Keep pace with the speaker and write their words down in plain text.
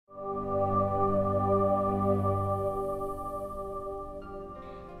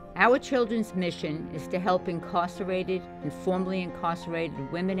Our children's mission is to help incarcerated and formerly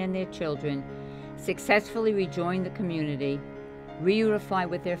incarcerated women and their children successfully rejoin the community, reunify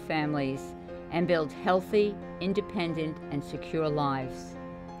with their families, and build healthy, independent, and secure lives.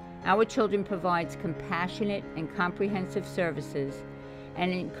 Our Children provides compassionate and comprehensive services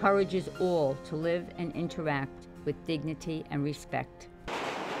and encourages all to live and interact with dignity and respect.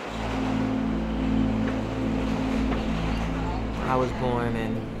 I was born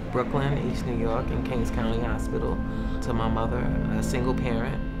in Brooklyn, East New York, in Kings County Hospital, to my mother, a single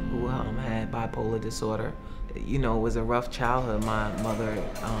parent who had bipolar disorder. You know, it was a rough childhood. My mother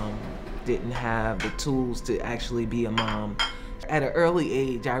didn't have the tools to actually be a mom. At an early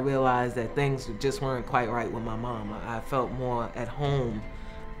age, I realized that things just weren't quite right with my mom. I felt more at home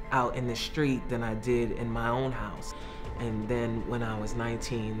out in the street than I did in my own house. And then when I was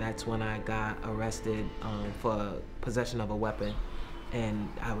 19, that's when I got arrested for possession of a weapon, and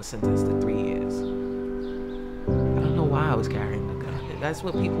I was sentenced to 3 years. I don't know why I was carrying a gun. That's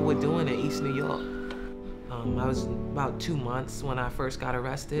what people were doing in East New York. I was about 2 months when I first got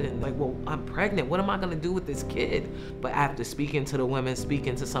arrested, and like, well, I'm pregnant. What am I gonna do with this kid? But after speaking to the women,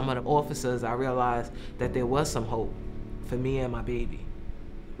 speaking to some of the officers, I realized that there was some hope for me and my baby.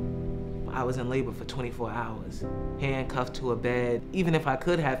 I was in labor for 24 hours, handcuffed to a bed. Even if I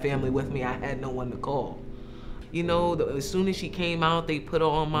could have family with me, I had no one to call. You know, as soon as she came out, they put her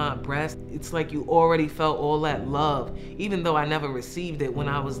on my breast. It's like you already felt all that love. Even though I never received it when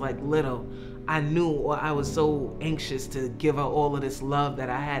I was like little, I knew, or I was so anxious to give her all of this love that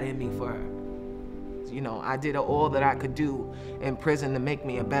I had in me for her. You know, I did all that I could do in prison to make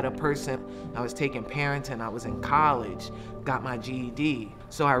me a better person. I was taking parenting, I was in college, got my GED.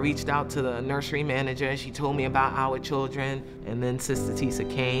 So I reached out to the nursery manager, and she told me about Our Children, and then Sister Tisa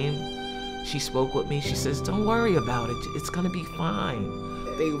came. She spoke with me, she says, don't worry about it, it's gonna be fine.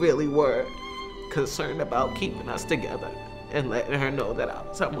 They really were concerned about keeping us together and letting her know that I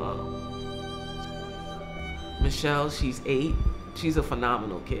was her mom. Michelle, she's 8. She's a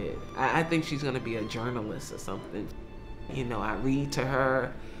phenomenal kid. I think she's gonna be a journalist or something. You know, I read to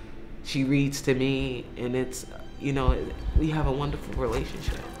her, she reads to me, and it's, you know, we have a wonderful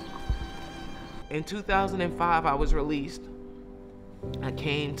relationship. In 2005, I was released. I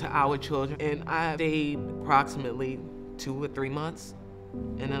came to Our Children, and I stayed approximately 2 or 3 months.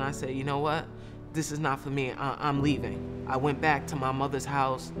 And then I said, you know what? This is not for me, I'm leaving. I went back to my mother's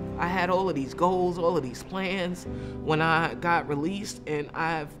house. I had all of these goals, all of these plans when I got released, and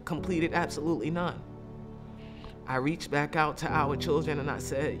I've completed absolutely none. I reached back out to Our Children and I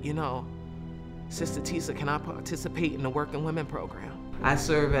said, you know, Sister Tisa, can I participate in the Working Women program? I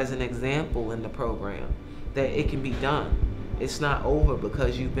serve as an example in the program that it can be done. It's not over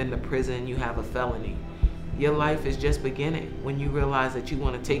because you've been to prison, you have a felony. Your life is just beginning when you realize that you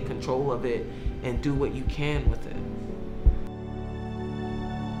want to take control of it and do what you can with it.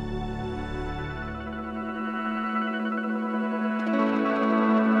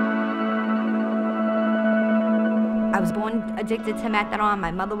 I was born addicted to methadone. My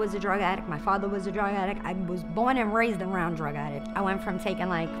mother was a drug addict. My father was a drug addict. I was born and raised around drug addicts. I went from taking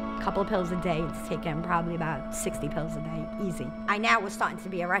like a couple of pills a day to taking probably about 60 pills a day, easy. I now was starting to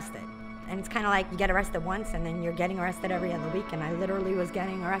be arrested. And it's kind of like you get arrested once and then you're getting arrested every other week. And I literally was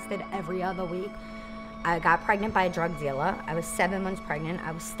getting arrested every other week. I got pregnant by a drug dealer. I was 7 months pregnant.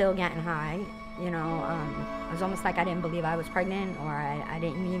 I was still getting high. You know, it was almost like I didn't believe I was pregnant, or I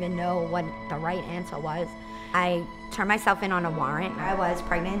didn't even know what the right answer was. I turned myself in on a warrant. I was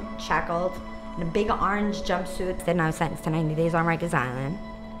pregnant, shackled, in a big orange jumpsuit. Then I was sentenced to 90 days on Rikers Island.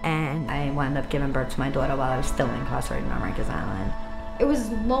 And I wound up giving birth to my daughter while I was still incarcerated on Rikers Island. It was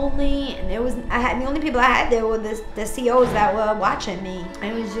lonely, and the only people I had there were the COs that were watching me.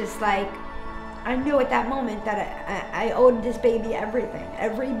 It was just like, I knew at that moment that I owed this baby everything.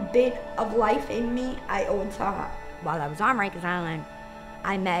 Every bit of life in me, I owed to her. While I was on Rikers Island,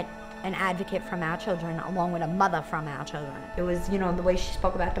 I met an advocate from Our Children along with a mother from Our Children. It was, you know, the way she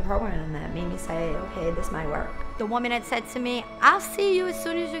spoke about the program that made me say, okay, this might work. The woman had said to me, I'll see you as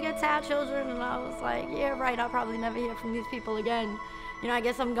soon as you get to Our Children. And I was like, yeah, right, I'll probably never hear from these people again. You know, I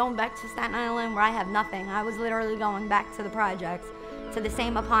guess I'm going back to Staten Island where I have nothing. I was literally going back to the projects, to the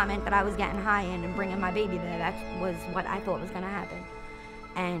same apartment that I was getting high in and bringing my baby there. That was what I thought was gonna happen.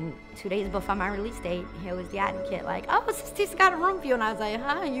 And 2 days before my release date, here was the advocate like, oh, Sister Tisa got a room for you. And I was like,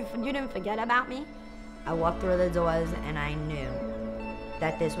 huh, you didn't forget about me? I walked through the doors and I knew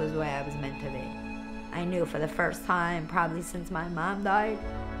that this was where I was meant to be. I knew for the first time, probably since my mom died,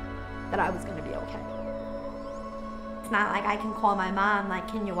 that I was gonna be okay. It's not like I can call my mom, like,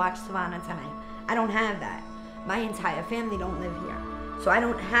 can you watch Savannah tonight? I don't have that. My entire family don't live here. So I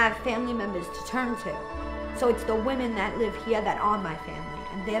don't have family members to turn to. So it's the women that live here that are my family,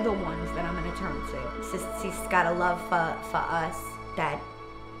 and they're the ones that I'm gonna turn to. She's got a love for us that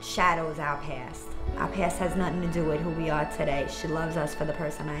shadows our past. Our past has nothing to do with who we are today. She loves us for the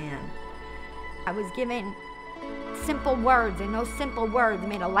person I am. I was given simple words, and those simple words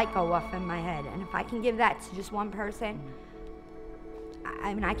made a light go off in my head. And if I can give that to just one person,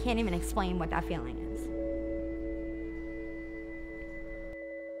 I mean, I can't even explain what that feeling is.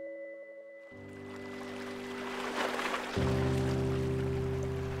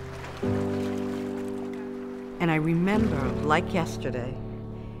 And I remember, like yesterday,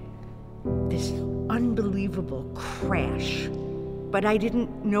 this unbelievable crash, but I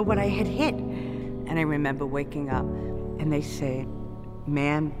didn't know what I had hit. And I remember waking up and they say,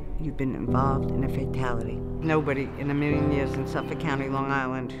 "Ma'am, you've been involved in a fatality." Nobody in a million years in Suffolk County, Long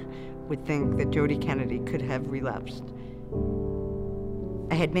Island, would think that Jody Kennedy could have relapsed.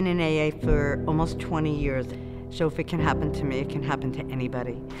 I had been in AA for almost 20 years, so if it can happen to me, it can happen to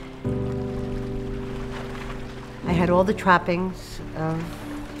anybody. I had all the trappings of,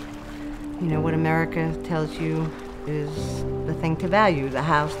 you know, what America tells you is the thing to value: the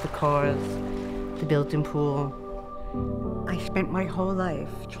house, the cars, the built-in pool. I spent my whole life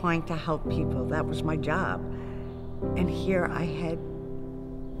trying to help people. That was my job. And here I had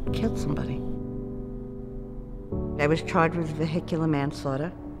killed somebody. I was charged with vehicular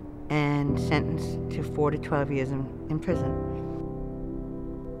manslaughter and sentenced to 4 to 12 years in prison.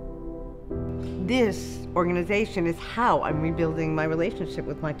 This organization is how I'm rebuilding my relationship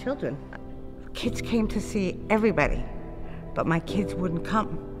with my children. Kids came to see everybody, but my kids wouldn't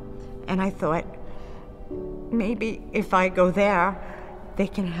come. And I thought, maybe if I go there, they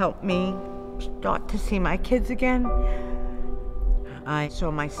can help me start to see my kids again. I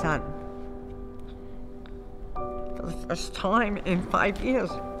saw my son for the first time in 5 years.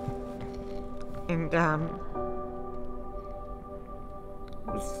 And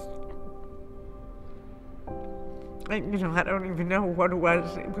I don't even know what it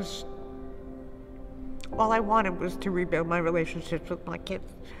was. It was, all I wanted was to rebuild my relationships with my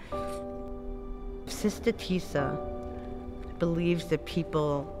kids. Sister Tisa believes that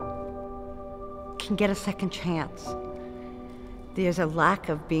people can get a second chance. There's a lack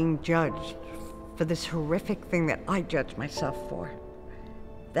of being judged for this horrific thing that I judge myself for,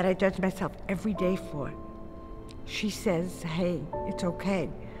 that I judge myself every day for. She says, "Hey, it's okay.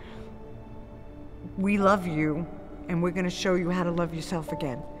 We love you, and we're gonna show you how to love yourself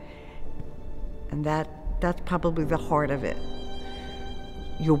again." And that's probably the heart of it.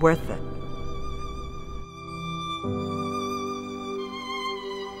 You're worth it.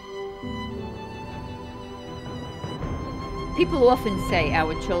 People often say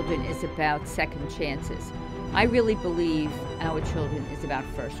Our Children is about second chances. I really believe Our Children is about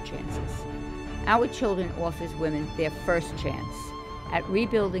first chances. Our Children offers women their first chance at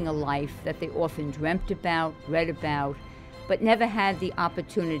rebuilding a life that they often dreamt about, read about, but never had the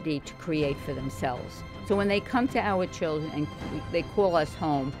opportunity to create for themselves. So when they come to Our Children and they call us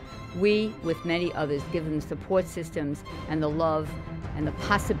home, we, with many others, give them support systems and the love and the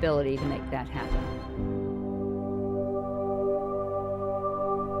possibility to make that happen.